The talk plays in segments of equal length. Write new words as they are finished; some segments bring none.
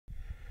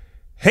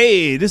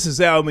Hey, this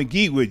is Al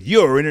McGee with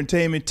your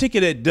entertainment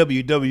ticket at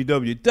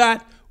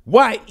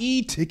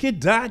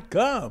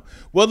www.yeticket.com.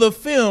 Well, the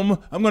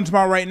film I'm going to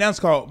talk about right now is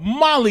called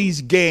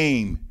Molly's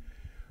Game.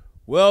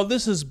 Well,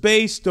 this is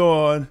based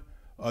on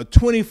a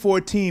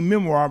 2014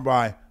 memoir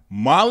by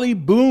Molly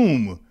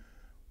Bloom.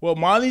 Well,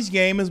 Molly's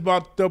Game is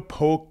about the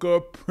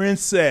poker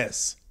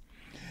princess.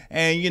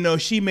 And, you know,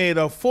 she made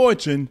a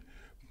fortune.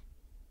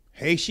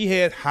 Hey, she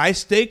had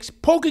high-stakes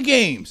poker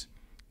games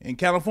in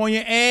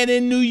California and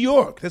in New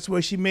York. That's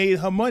where she made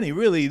her money,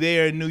 really,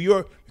 there in New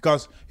York,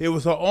 because it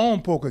was her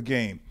own poker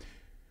game.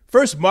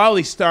 First,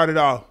 Molly started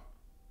off,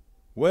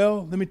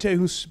 well, let me tell you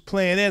who's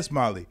playing as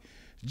Molly.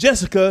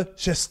 Jessica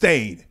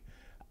Chastain.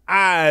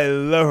 I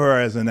love her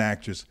as an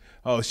actress.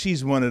 Oh,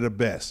 she's one of the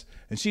best.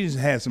 And she's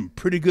had some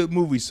pretty good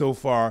movies so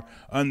far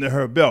under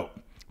her belt.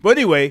 But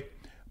anyway,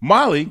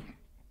 Molly,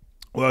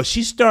 well,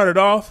 she started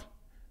off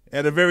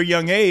at a very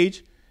young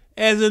age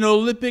as an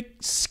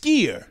Olympic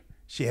skier.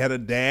 She had a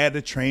dad,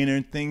 a trainer,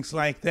 and things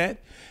like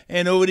that.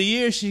 And over the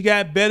years, she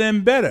got better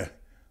and better.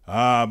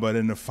 But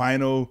in the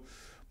final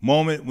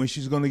moment when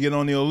she's going to get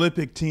on the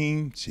Olympic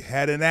team, she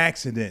had an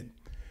accident,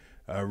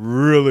 a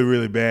really,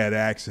 really bad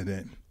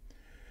accident.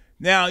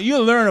 Now,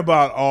 you'll learn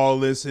about all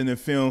this in the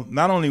film,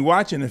 not only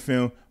watching the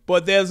film,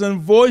 but there's a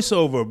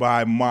voiceover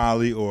by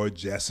Molly or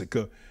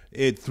Jessica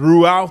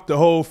throughout the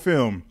whole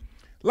film.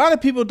 A lot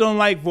of people don't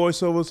like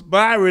voiceovers, but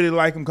I really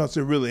like them because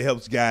it really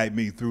helps guide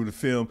me through the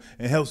film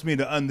and helps me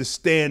to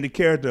understand the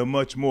character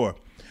much more.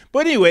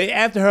 But anyway,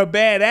 after her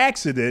bad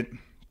accident,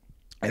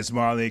 as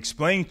Molly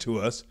explained to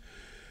us,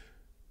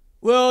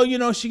 well, you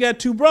know, she got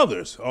two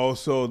brothers.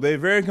 Also, they're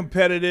very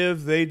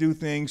competitive. They do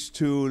things,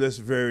 too, that's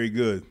very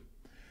good.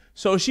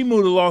 So she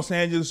moved to Los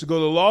Angeles to go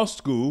to law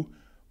school,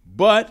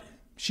 but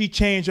she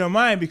changed her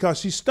mind because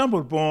she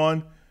stumbled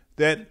upon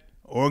that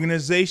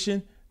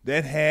organization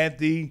that had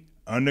the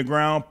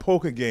underground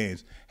poker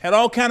games. Had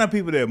all kind of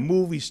people there,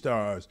 movie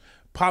stars,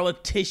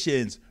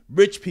 politicians,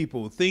 rich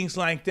people, things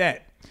like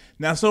that.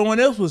 Now, someone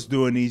else was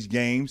doing these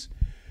games,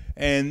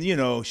 and, you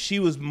know, she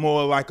was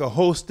more like a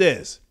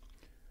hostess.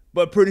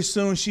 But pretty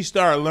soon she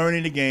started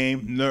learning the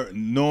game,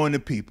 knowing the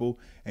people,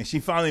 and she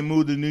finally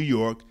moved to New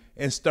York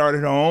and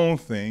started her own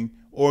thing,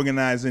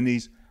 organizing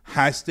these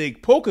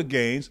high-stake poker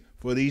games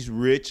for these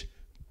rich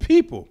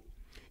people.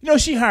 You know,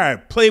 she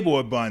hired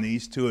Playboy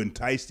bunnies to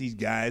entice these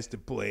guys to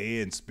play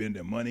and spend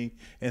their money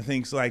and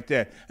things like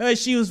that. And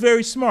she was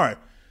very smart.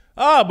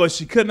 But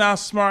she couldn't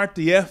outsmart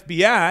the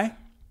FBI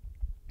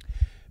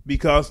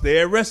because they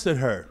arrested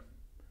her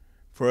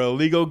for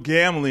illegal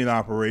gambling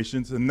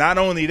operations. And not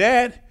only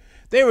that,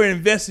 they were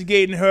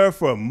investigating her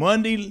for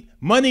money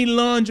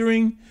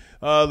laundering,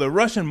 the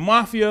Russian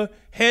mafia,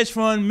 hedge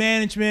fund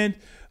management,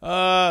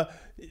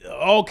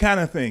 all kind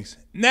of things.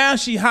 Now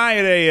she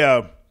hired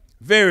a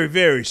very,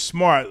 very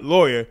smart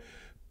lawyer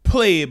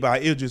played by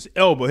Idris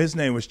Elba. His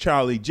name was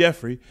Charlie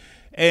Jeffrey.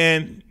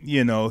 And,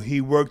 you know,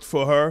 he worked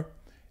for her.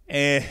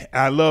 And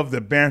I love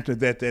the banter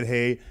that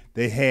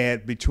they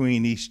had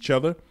between each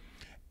other.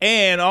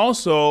 And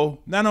also,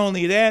 not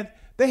only that,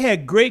 they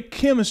had great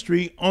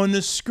chemistry on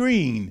the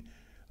screen,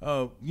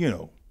 you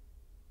know,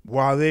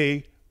 while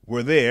they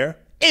were there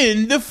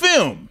in the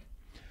film.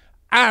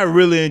 I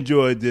really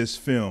enjoyed this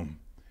film.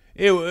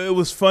 It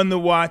was fun to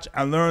watch.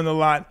 I learned a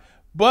lot.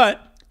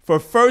 But for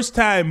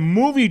first-time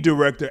movie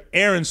director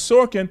Aaron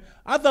Sorkin,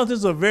 I thought this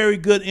was a very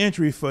good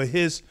entry for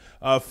his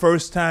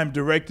first time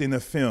directing a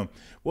film.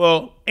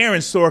 Well,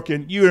 Aaron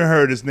Sorkin, you haven't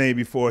heard his name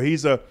before.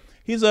 He's a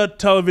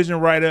television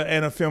writer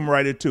and a film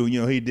writer too. You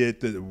know, he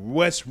did The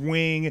West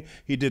Wing,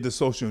 he did The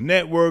Social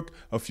Network,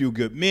 A Few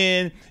Good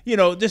Men. You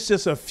know, this is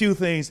just a few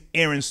things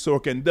Aaron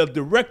Sorkin, the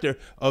director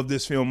of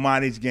this film,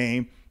 Molly's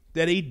Game,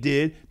 that he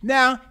did.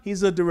 Now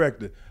he's a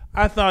director.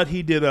 I thought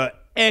he did an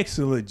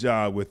excellent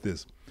job with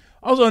this.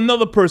 Also,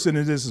 another person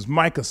in this is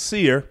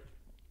Cera.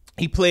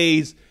 He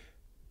plays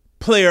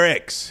Player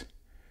X.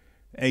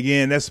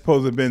 Again, that's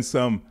supposed to have been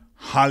some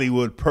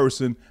Hollywood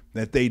person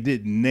that they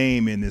didn't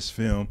name in this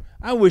film.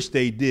 I wish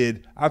they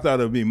did. I thought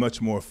it would be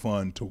much more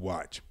fun to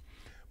watch.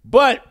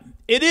 But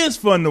it is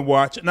fun to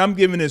watch, and I'm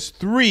giving this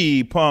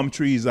 3 palm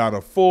trees out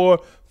of 4.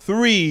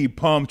 3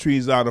 palm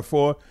trees out of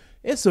 4.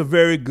 It's a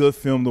very good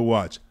film to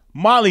watch.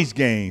 Molly's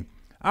Game.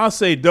 I'll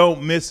say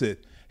don't miss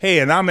it. Hey,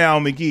 and I'm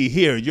Al McGee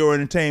here, your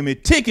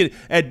entertainment ticket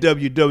at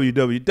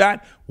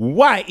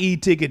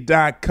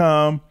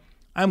www.yeticket.com.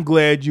 I'm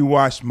glad you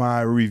watched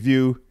my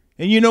review.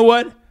 And you know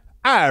what?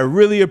 I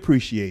really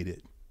appreciate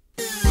it.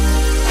 You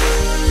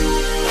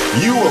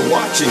are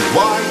watching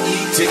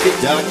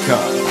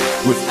YETicket.com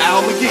with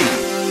Al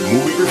McGee,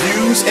 movie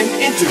reviews and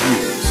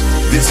interviews.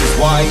 This is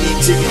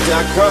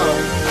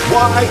YETicket.com.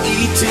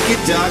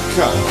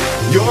 YETicket.com,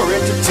 your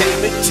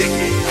entertainment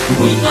ticket.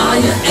 We are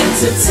your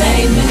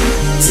entertainment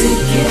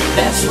ticket,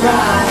 that's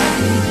right.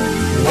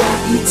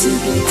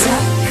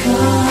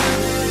 YETicket.com.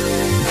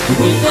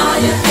 We are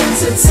your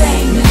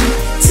entertainment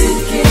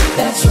ticket,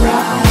 that's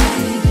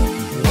right.